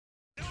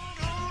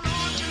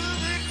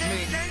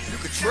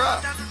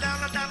drop.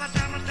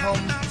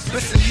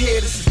 Listen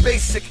here, this is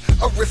basic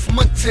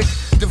arithmetic.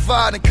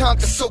 Divide and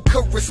conquer, so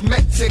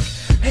charismatic.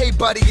 Hey,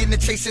 buddy, in the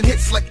chasing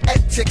hits like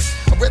ethics.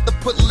 I'd rather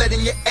put lead in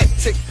your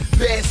ethic.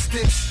 Bad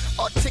sticks,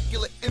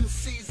 articulate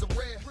MCs are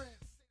rare.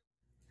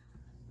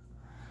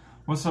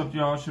 What's up,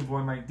 y'all? It's your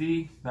boy Mike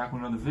D, back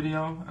with another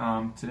video.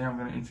 Today I'm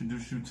going to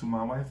introduce you to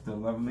my wife, the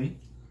lovely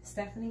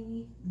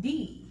Stephanie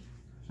D.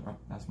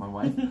 That's my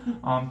wife.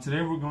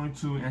 Today we're going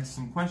to answer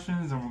some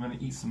questions, and we're going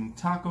to eat some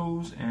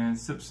tacos and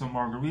sip some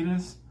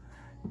margaritas.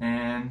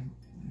 And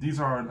these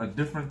are a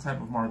different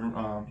type of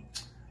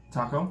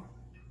taco.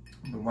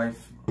 The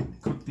wife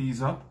cooked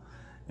these up,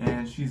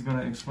 and she's going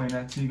to explain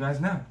that to you guys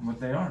now, what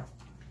they are.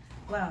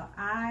 Well,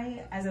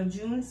 I, as of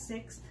June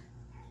 6th,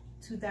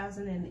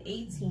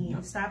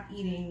 2018, stopped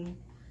eating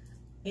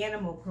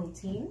animal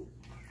protein.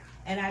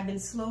 And I've been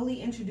slowly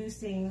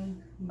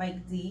introducing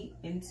Mike D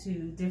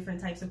into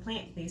different types of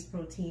plant-based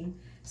protein.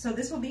 So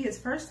this will be his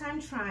first time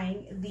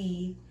trying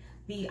the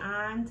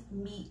Beyond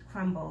Meat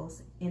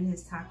crumbles in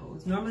his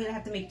tacos. Normally I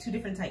have to make two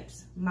different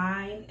types,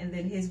 mine and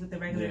then his with the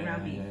regular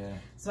ground beef.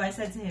 So I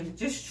said to him,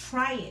 just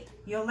try it.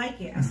 You'll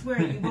like it. I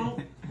swear you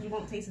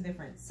won't taste the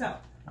difference. So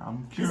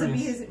I'm curious. This will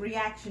be his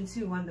reaction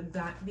too on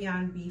the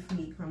Beyond Beef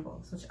meat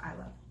crumbles, which I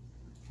love.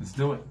 Let's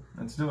do it.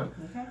 Let's do it.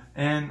 Okay.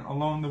 And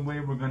along the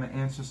way, we're going to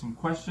answer some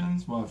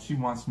questions. Well, she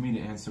wants me to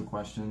answer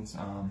questions.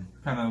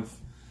 Kind of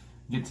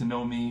get to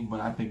know me,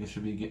 but I think it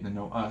should be getting to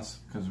know us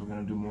because we're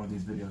going to do more of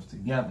these videos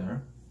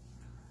together.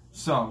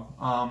 So,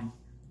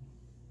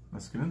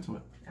 let's get into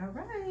it. All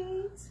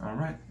right. All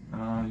right.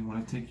 You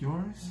want to take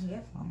yours?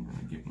 Yep. I'm going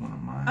to get one of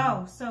mine.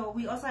 Oh, so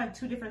we also have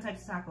two different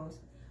types of tacos.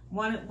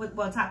 One with,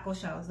 well, taco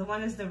shells. The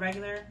one is the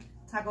regular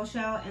taco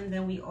shell, and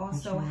then we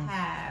also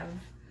have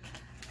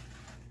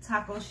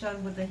taco shells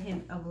with a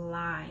hint of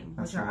lime,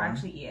 which are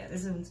actually,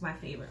 this is my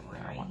favorite one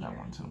right here. I want that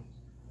one too.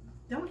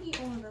 Don't eat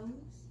all of those.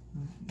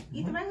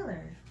 Eat the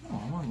regular.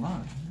 Oh, I want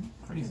lime.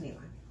 Crazy.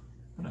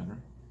 Whatever.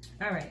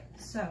 All right,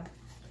 so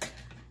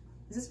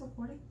is this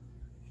recording?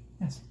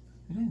 Yes,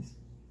 it is.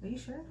 Are you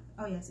sure?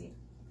 Oh, yeah, I see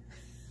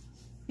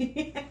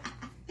it.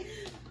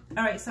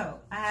 All right, so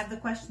I have the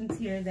questions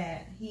here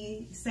that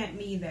he sent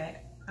me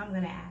that I'm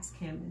going to ask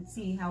him and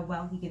see how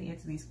well he can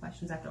answer these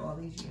questions after all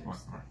these years.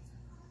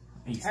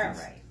 All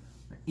right.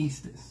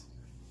 Eastus.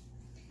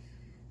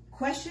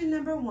 Question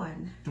number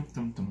 1.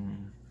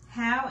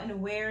 How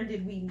and where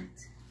did we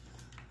meet?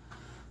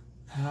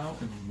 How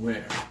and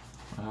where?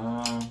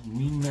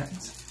 We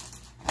met.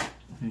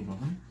 Here you go,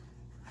 honey.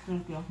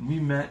 Thank you. We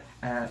met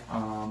at,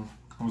 I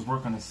was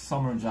working a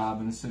summer job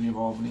in the city of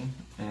Albany,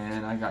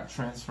 and I got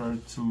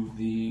transferred to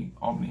the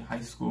Albany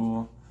High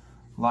School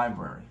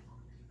library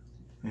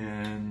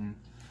in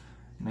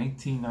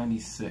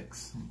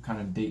 1996. I'm kind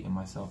of dating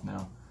myself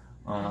now.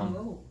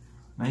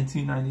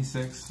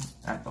 1996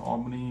 at the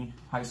Albany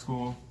High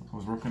School. I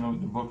was working at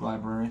the book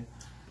library,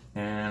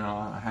 and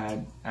I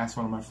had asked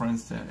one of my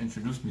friends to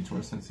introduce me to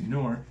her since he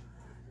knew her,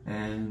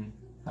 and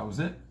that was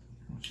it.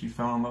 She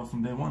fell in love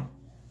from day one.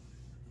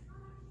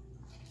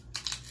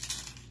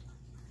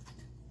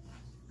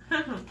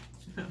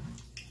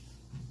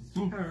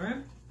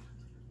 Alright.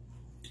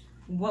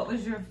 What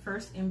was your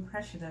first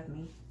impression of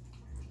me?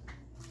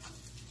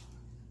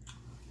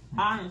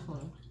 Honestly.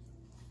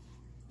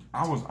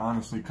 I was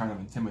honestly kind of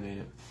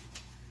intimidated.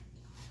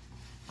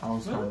 I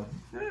was kind of,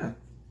 yeah.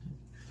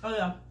 Oh,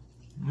 yeah.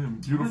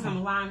 Beautiful. There's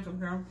some lime from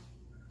here.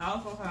 I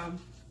also have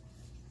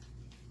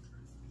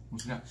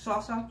what's that?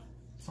 Salsa.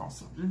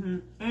 Salsa.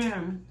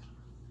 And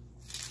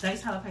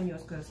diced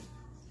jalapenos because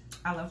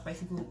I love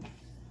spicy food.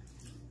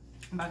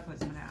 I'm about to put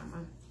some of that on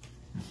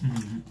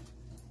mine.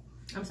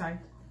 I'm sorry.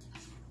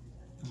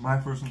 My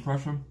first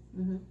impression?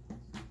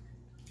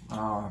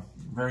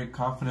 Very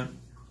confident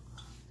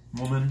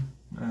woman.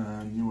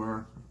 You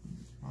were,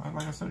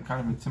 like I said,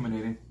 kind of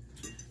intimidating.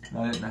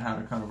 I didn't know how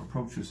to kind of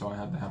approach you, so I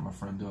had to have my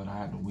friend do it. I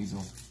had to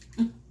weasel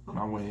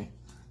my way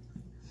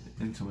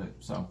into it.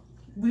 So.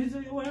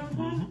 Weasel your way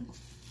into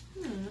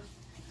it?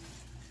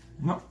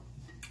 No.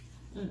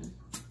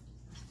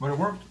 But it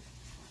worked.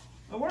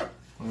 It worked.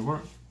 It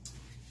worked.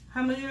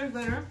 How many years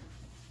later?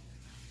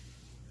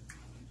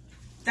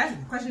 That's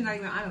a question not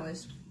even on the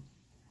list.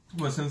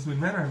 Well, since we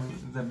met, or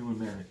that we were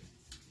married?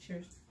 Sure.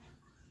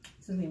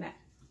 Since we met.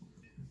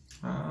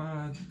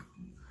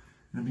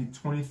 It'll be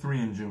 23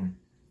 in June.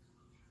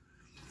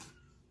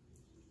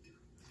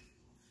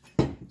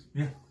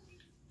 Yeah.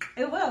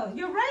 It will.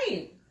 You're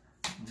right.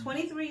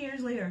 23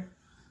 years later.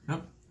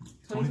 Yep.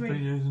 23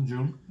 years in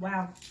June.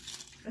 Wow.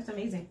 That's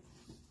amazing.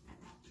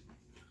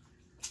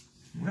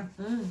 Yeah.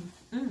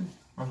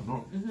 That's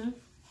dope.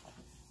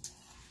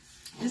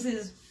 This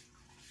is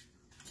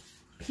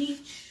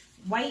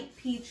white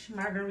peach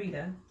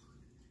margarita.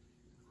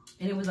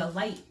 And it was a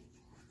light.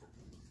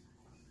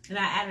 And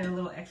I added a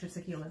little extra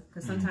tequila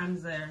because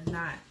sometimes they're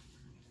not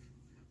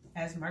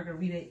as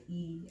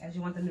margarita-y as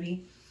you want them to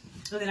be.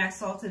 So then I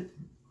salted,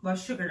 well,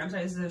 sugared. I'm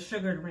sorry, this is a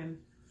sugared rim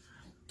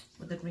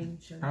with the green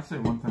sugar. Can I say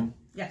one thing?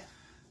 Yes.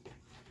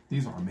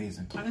 These are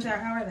amazing. I'm sorry,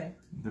 how are they?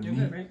 They're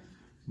good, right?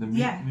 The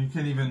meat, you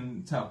can't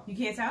even tell. You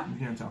can't tell? You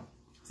can't tell.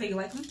 So you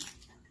like them?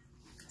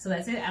 So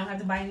that's it? I don't have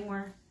to buy any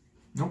more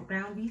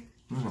ground beef?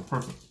 These are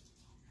perfect.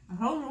 I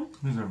hope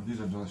These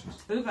are delicious.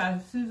 These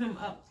guys season them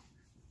up.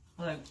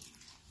 Like.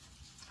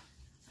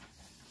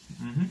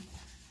 Mm-hmm.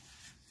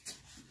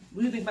 What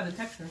do you think about the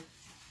texture?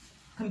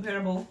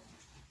 Comparable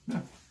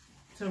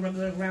to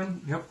regular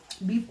ground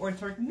beef or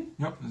turkey?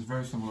 Yep, it's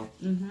very similar.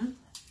 Mm-hmm.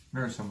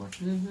 Very similar.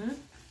 Mm-hmm.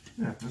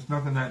 Yeah, there's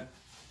nothing that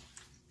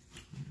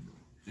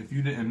if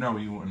you didn't know,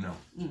 you wouldn't know.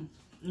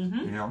 Mm-hmm.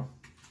 You know?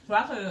 So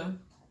I could have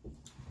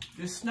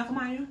just snuck them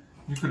on you.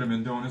 You could have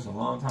been doing this a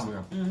long time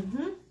ago.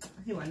 Mm-hmm.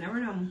 You would never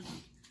know.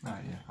 Ah,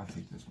 yeah, I'll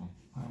take this one.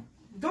 Wow.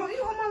 Don't eat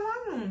all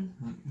my lemon.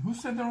 Who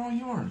said they're all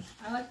yours?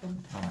 I like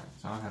them. All right,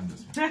 so I'll have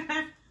this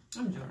one.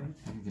 I'm joking.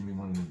 You can give me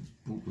one of the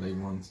bootleg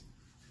ones.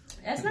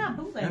 It's not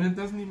bootleg. And it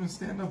doesn't even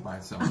stand up by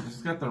itself.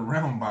 It's got the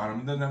round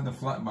bottom. It doesn't have the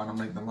flat bottom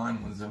like the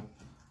lime ones do.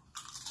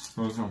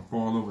 So it's going to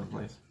fall all over the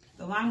place.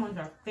 The lime ones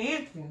are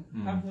fancy.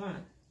 That's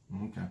one.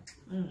 Okay.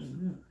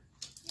 Mm-hmm.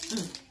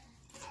 Mm.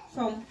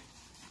 So,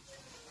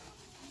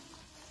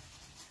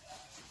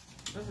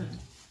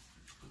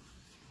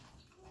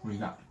 What you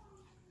got?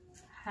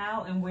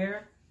 How and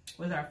where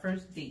was our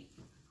first date?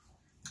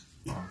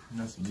 Oh,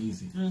 that's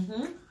easy.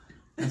 Mm-hmm.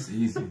 That's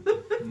easy.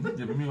 You're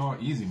giving me all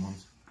easy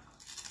ones.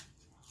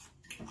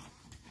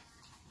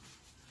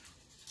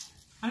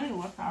 I need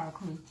more sour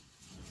cream.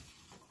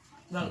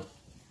 Look,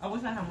 I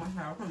wish I had more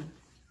sour cream.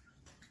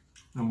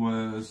 It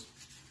was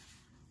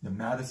the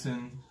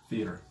Madison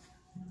Theater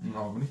in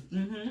Albany.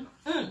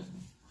 Mm-hmm.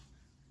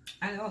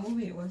 I know what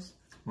movie it was.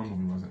 What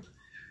movie was it?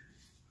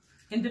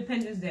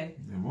 Independence Day.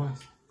 It was.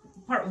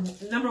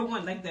 Number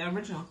 1, like the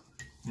original.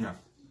 Yeah.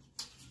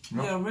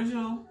 Yep. The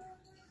original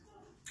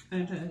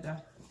Independence Day.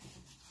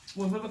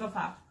 With Vivica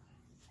Fox.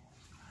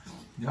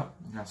 Yep.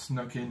 Got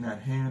snuck in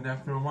that hand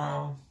after a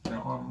while. That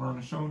arm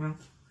around the shoulder.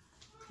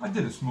 I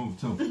did it smooth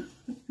too.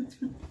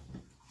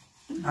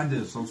 I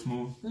did it so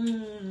smooth.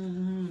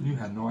 Mm-hmm. You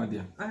had no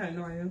idea. I had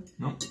no idea.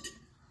 Nope.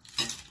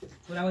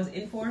 What I was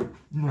in for?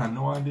 You had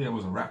no idea it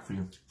was a wrap for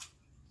you.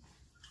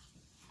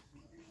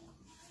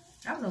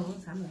 That was a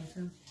long time ago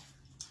too.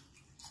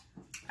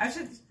 I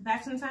should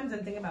back sometimes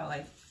and think about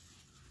like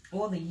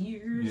all the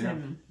years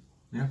and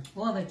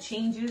all the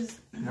changes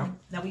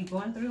that we've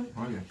gone through.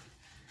 Oh yeah.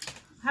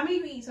 How many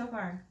you eat so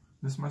far?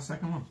 This is my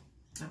second one.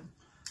 Oh,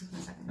 this is my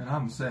second one. And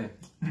I'm gonna say,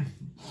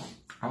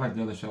 I like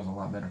the other shells a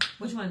lot better.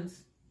 Which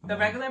ones? The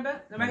regular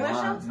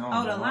shells? No,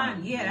 oh, the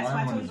lime. Yeah, that's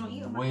why I told you don't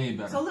eat them. Way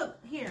better. So look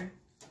here,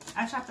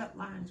 I chopped up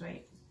limes,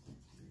 right?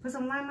 Put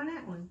some lime on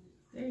that one.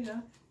 There you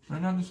go. They're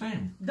not the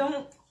same.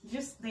 Don't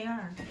just they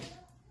are.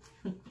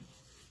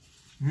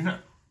 You're not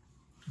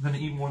gonna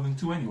eat more than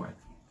 2 anyway.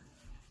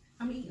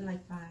 I'm eating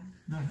like 5.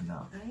 No, you're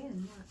not. I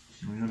am much.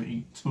 You're gonna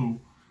eat 2,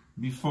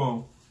 be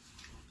full,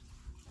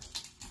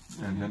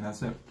 and then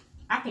that's it.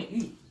 I can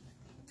eat.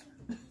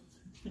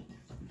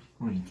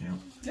 Well, you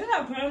can't. Yes,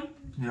 I can.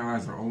 Your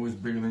eyes are always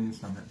bigger than your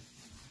stomach.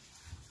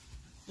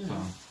 So.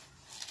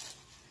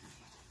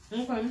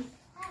 Okay.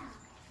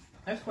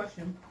 Next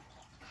question.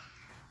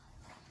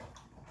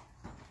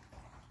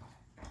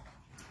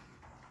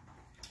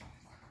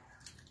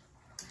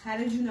 How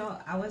did you know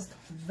I was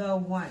the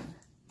one?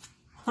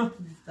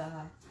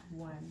 The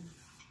one.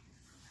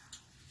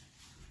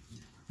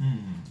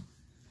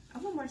 I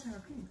want more sour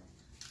cream.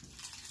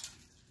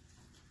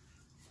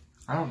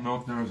 I don't know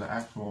if there was an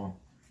actual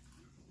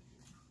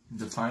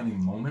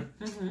defining moment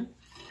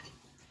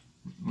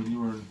when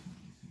you were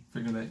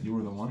figuring that you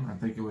were the one. I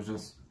think it was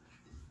just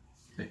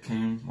it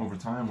came over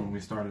time when we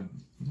started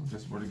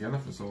just we're together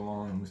for so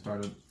long and we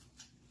started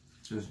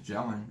just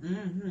gelling.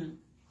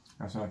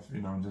 That's why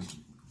just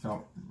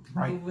felt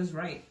right. It was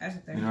right. That's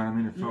the thing. You know what I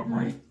mean? It felt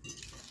right.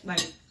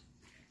 Like,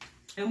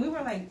 and we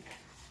were like,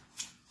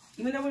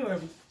 even though we were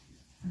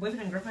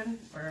boyfriend and girlfriend,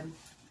 or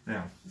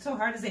it's so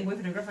hard to say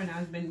boyfriend and girlfriend now.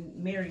 I've been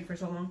married for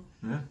so long.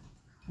 Yeah.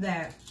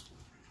 That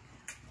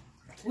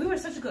we were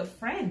such good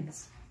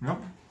friends.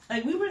 Yep.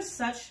 Like we were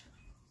such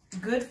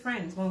good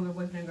friends when we were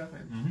boyfriend and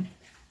girlfriend.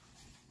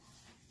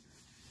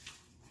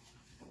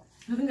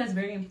 I think that's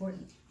very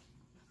important.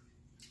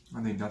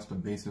 I think that's the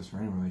basis for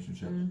any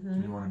relationship.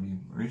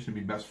 You should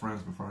be best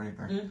friends before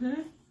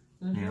anything.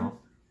 You know?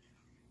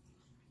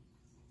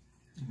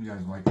 You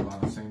guys like a lot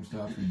of the same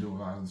stuff. You do a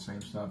lot of the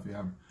same stuff. You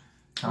have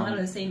a lot of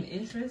the same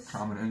interests.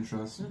 Common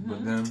interests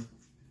with them.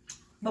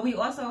 But we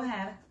also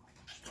have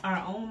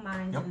our own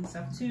minds and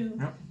stuff too.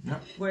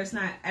 Where it's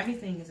not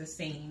everything is the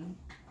same,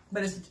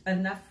 but it's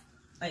enough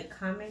like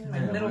common,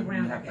 like middle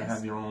ground. You have to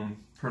have your own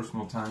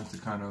personal time to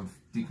kind of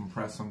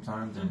decompress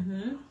sometimes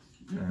and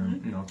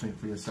think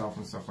for yourself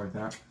and stuff like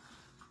that.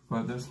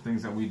 But there's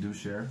things that we do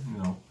share,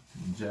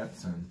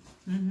 jets and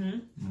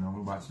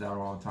we watch that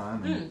all the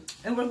time.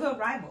 And we're good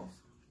rivals.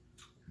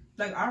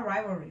 Like our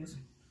rivalries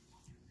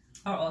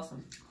are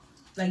awesome.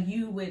 Like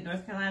you with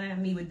North Carolina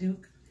and me with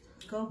Duke.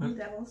 Go Blue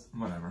Devils.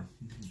 Whatever.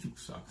 Duke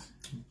sucks.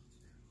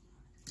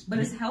 But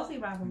it's healthy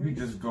rivalry. You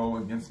just go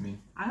against me.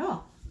 I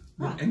know.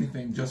 With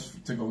anything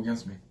just to go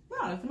against me.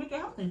 No, to make it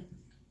healthy.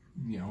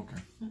 Yeah,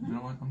 okay. You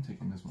know what? I'm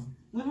taking this one.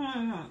 Which one do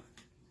you want?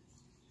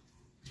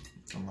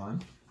 The lime.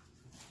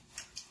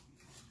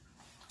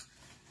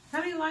 How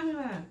many lime do you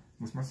have?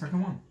 What's my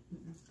second one?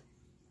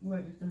 What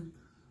is them?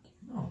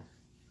 No.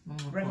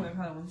 Regular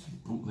color ones.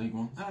 Bootleg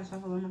ones. Oh, it's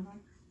not a lemon one.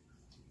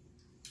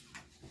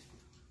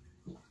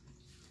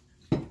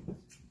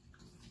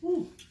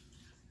 Ooh.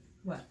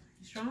 What?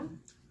 Strong?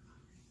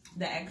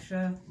 The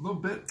extra. A little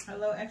bit. A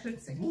little extra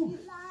thick. Ooh,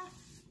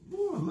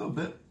 a little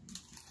bit.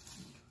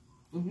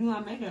 If you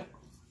want to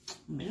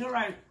make it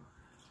right.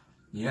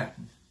 Yeah.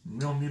 We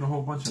don't need a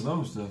whole bunch of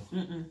those to.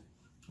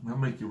 They'll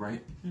make you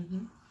right.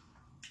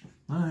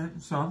 All right.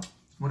 So,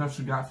 what else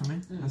you got for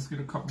me? Let's get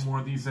a couple more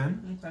of these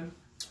in. Okay.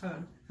 Hold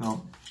on.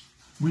 So,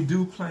 we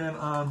do plan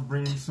on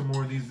bringing some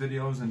more of these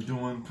videos and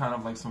doing kind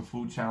of like some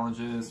food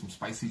challenges, some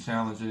spicy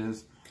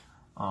challenges,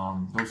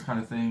 those kind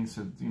of things.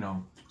 So, you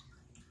know,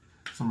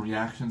 some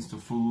reactions to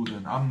food.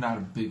 And I'm not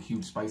a big,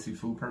 huge spicy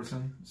food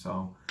person,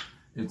 so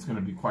it's going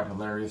to be quite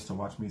hilarious to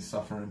watch me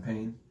suffer in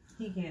pain.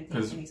 He can't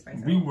take any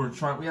spice. We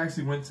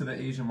actually went to the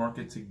Asian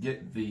market to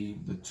get the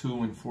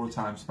 2 and 4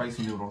 times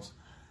spicy noodles,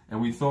 and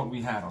we thought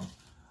we had them.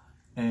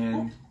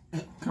 And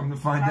come to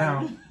find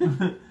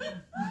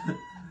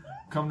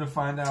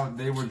out,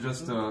 they were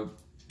just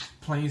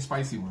plain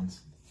spicy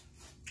ones.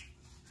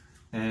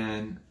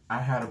 And I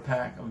had a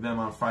pack of them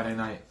on Friday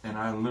night, and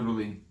I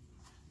literally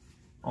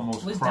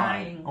almost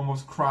cried.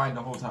 Almost cried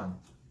the whole time.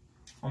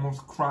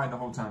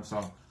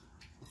 So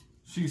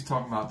she's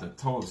talking about the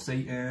toe of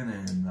Satan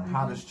and the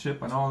hottest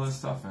chip and all this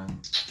stuff. And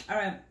all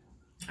right,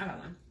 I got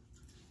one.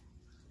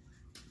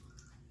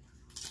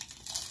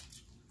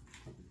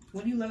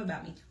 What do you love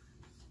about me?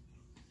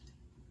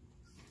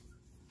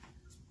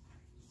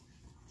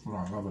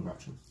 What I love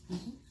about you.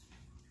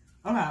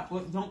 Okay,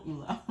 what don't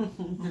you love?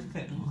 Just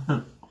kidding.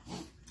 What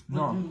do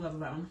you love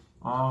about me?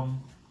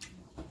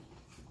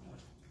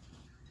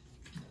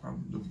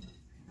 The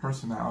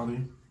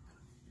personality,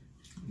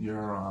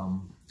 your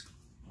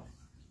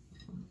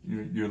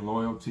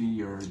loyalty,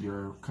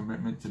 your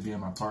commitment to being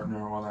my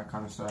partner, all that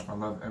kind of stuff. I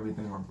love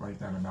everything like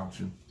that about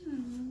you.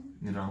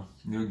 You know,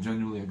 you're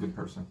genuinely a good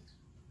person.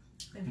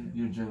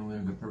 You're genuinely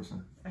a good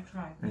person. I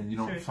try. And you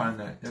don't find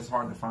that. It's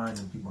hard to find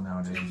in people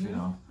nowadays, you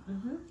know.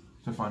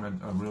 To find a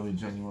really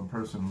genuine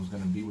person who's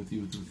going to be with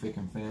you through thick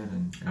and thin.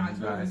 And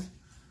you guys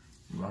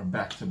are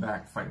back to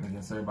back fighting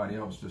against everybody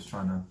else, just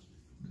trying to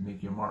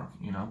make your mark,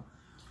 you know.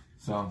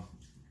 So,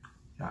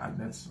 yeah,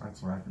 that's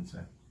what I can say.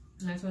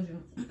 And I told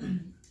you,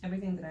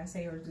 everything that I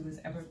say or do is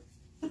ever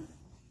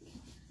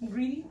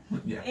greedy.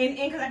 Yeah. And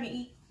because I can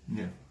eat.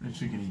 Yeah, and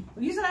she can eat.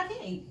 You said I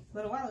can't eat a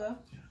little while ago.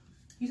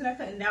 You said I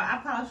couldn't. Now I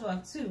polished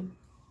off 2.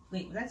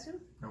 Wait, was that 2?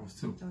 That was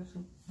 2. That was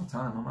 2. What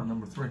time? I'm on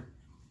number 3.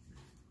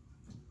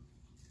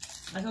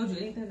 I told you,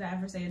 anything that I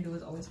ever say and do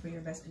is always for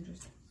your best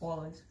interest.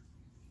 Always.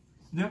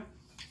 Yep.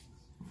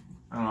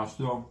 And I'll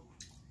still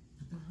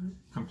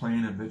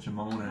complain and bitch and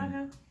moan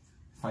and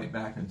fight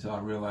back until I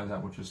realize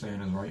that what you're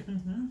saying is right.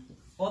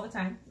 All the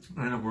time.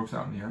 And it works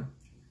out in the end.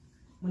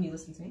 When you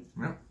listen to me.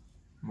 Yep.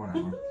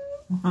 Whatever.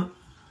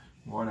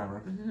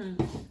 Whatever.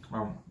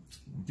 Well,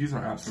 these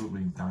are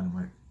absolutely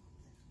dynamite.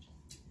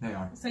 They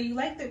are. So you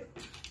like the...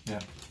 Yeah,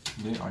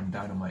 they are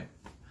dynamite.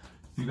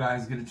 If you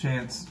guys get a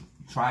chance,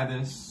 try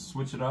this,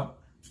 switch it up.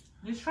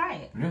 Just try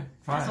it. Yeah,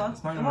 try That's it. all.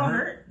 It's not It gonna won't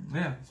hurt.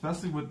 Yeah,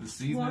 especially with the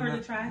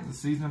seasoning. The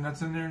seasoning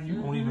that's in there,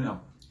 you won't even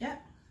know. Yeah.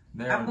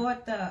 I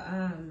bought the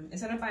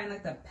instead of buying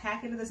like the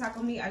packet of the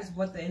taco meat, I just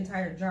bought the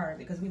entire jar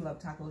because we love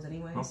tacos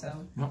anyway.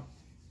 So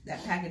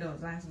that packet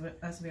don't last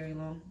us very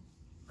long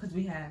because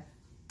we have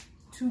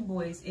 2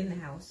 boys in the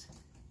house.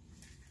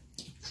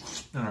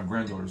 And our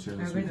granddaughter's here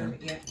this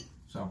weekend. Yeah.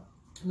 So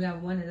we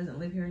have one that doesn't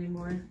live here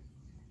anymore.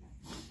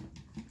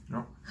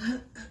 No.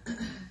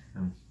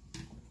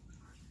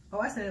 Oh,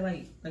 I said it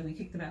like we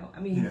kicked him out. I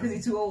mean, because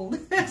he's too old.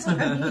 That's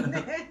what I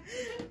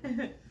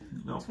mean.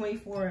 No.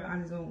 24 on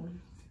his own.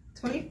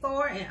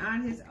 24 and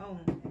on his own.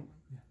 Yeah,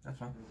 that's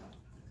fine.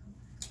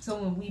 So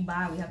when we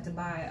buy, we have to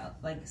buy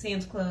like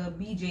Sam's Club,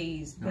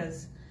 BJ's,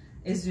 because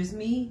it's just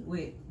me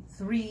with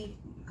 3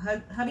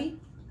 hubby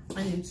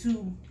and then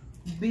 2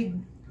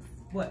 big,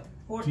 what?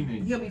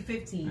 14? He'll be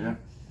 15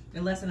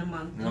 in less than a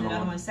month. And the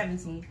other one's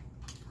 17.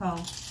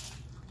 Oh,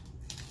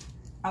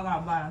 I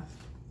gotta buy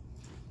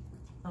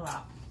a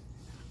lot.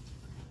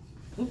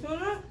 You feel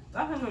that?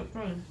 I have my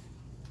friend.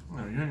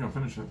 Yeah, you ain't gonna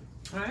finish it.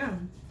 I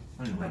am.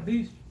 I'm a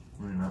beast.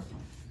 No, you're not.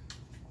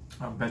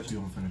 I bet you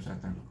won't finish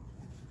that thing.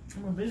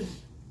 I'm a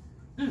beast.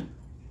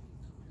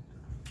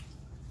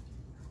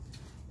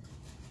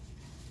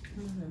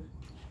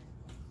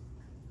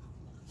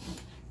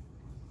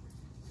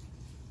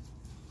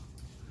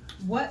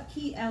 What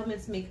key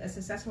elements make a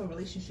successful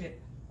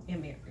relationship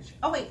and marriage?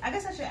 Oh wait, I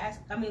guess I should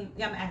ask. I'm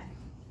asking.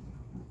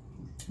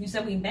 You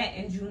said we met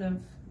in June of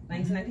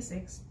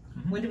 1996.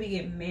 When did we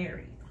get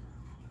married?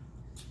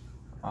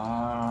 Geez,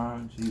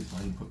 why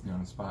you put me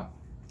on the spot?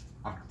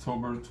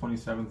 October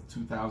 27th,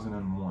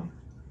 2001.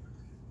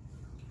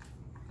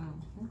 Oh,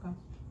 okay.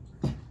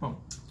 Boom.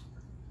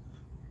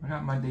 I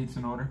got my dates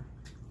in order.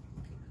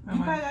 You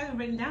probably got it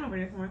written down over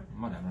there for me.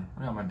 Whatever.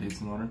 I got my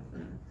dates in order.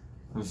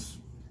 It was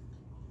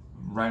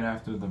right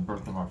after the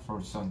birth of our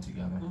first son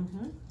together.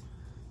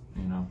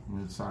 You know,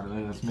 we decided,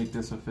 hey, let's make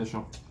this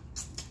official.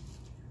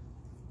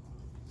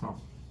 So,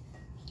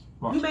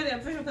 well, you made it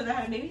official because I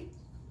had a baby?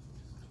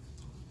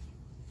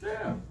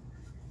 Yeah.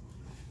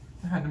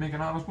 I had to make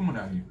an honest woman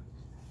out of you.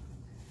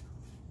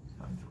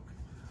 I'm joking.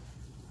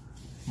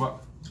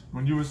 But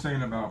when you were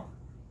saying about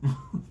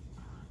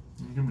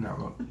give me that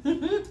look.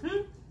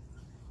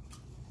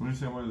 When you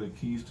say what are the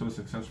keys to a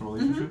successful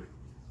relationship?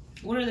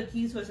 What are the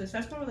keys to a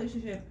successful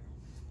relationship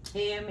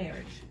and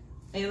marriage?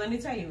 And let me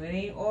tell you, it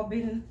ain't all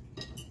been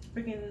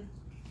freaking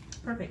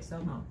perfect.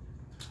 So no.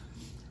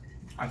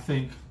 I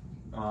think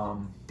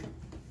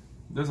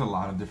there's a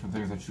lot of different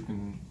things that you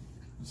can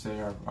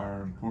say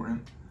are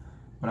important,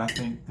 but I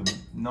think the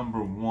number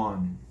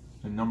one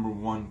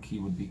key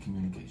would be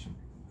communication.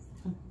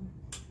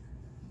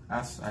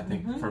 That's, I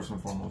think, first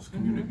and foremost.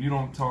 If you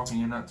don't talk and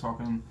you're not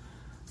talking,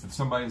 if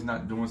somebody's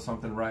not doing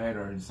something right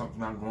or something's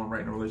not going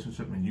right in a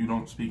relationship and you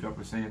don't speak up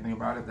or say anything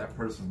about it, that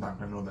person's not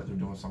going to know that they're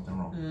doing something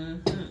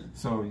wrong.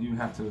 So you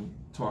have to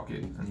talk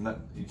it and let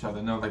each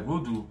other know. Like,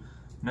 we'll do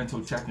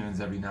mental check-ins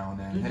every now and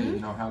then. Hey, you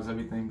know, how's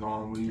everything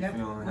going? What are you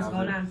feeling? What's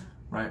going on?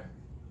 Right.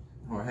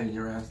 Or, hey,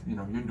 you're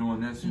doing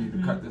this. You need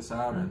to cut this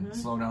out and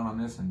slow down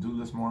on this and do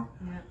this more.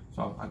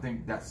 So I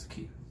think that's the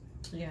key.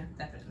 Yeah,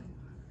 definitely.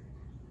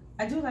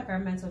 I do like our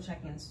mental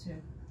check-ins too.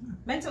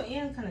 Mental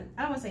and kind of,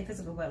 I don't want to say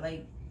physical, but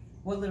like,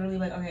 we're literally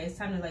like, okay, it's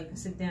time to like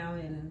sit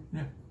down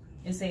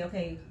and say,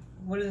 okay,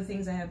 what are the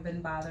things that have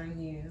been bothering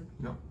you?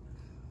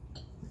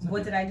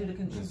 What did I do to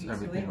contribute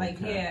to it?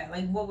 Like,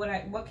 like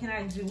what can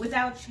I do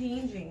without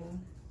changing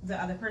the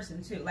other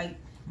person too? Like,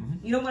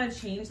 you don't want to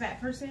change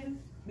that person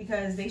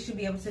because they should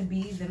be able to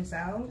be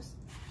themselves.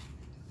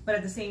 But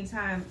at the same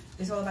time,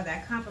 it's all about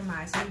that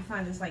compromise. So you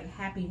find this like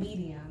happy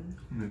medium.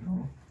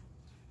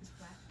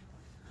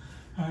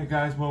 Alright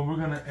guys, well, we're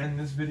going to end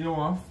this video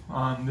off.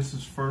 This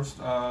is first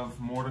of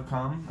more to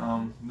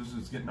come. This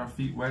is getting our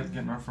feet wet,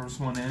 getting our first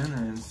one in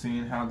and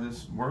seeing how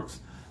this works.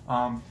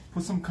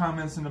 Put some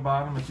comments in the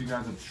bottom if you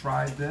guys have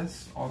tried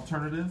this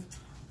alternative,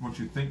 what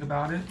you think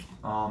about it.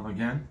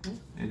 Again,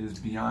 it is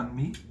Beyond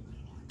Meat.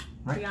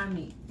 Right? Beyond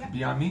Meat. Yep.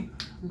 Beyond Meat.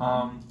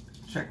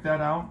 Check that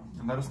out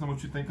and let us know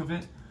what you think of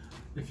it.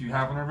 If you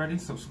haven't already,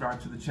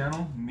 subscribe to the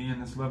channel. Me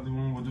and this lovely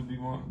woman will be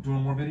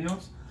doing more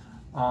videos.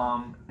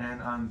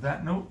 And on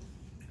that note,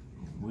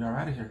 we are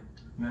out of here.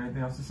 You got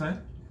anything else to say?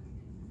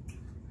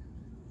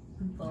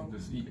 I'm full.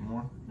 Just eat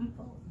more. I'm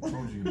full. I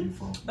told you you'd be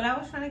full. But I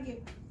was trying to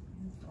get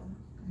full.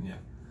 Yeah.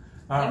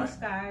 Thanks,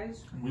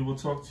 guys. We will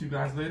talk to you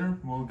guys later.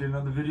 We'll get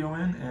another video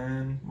in,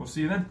 and we'll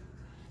see you then.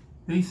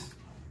 Peace.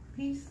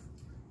 Peace.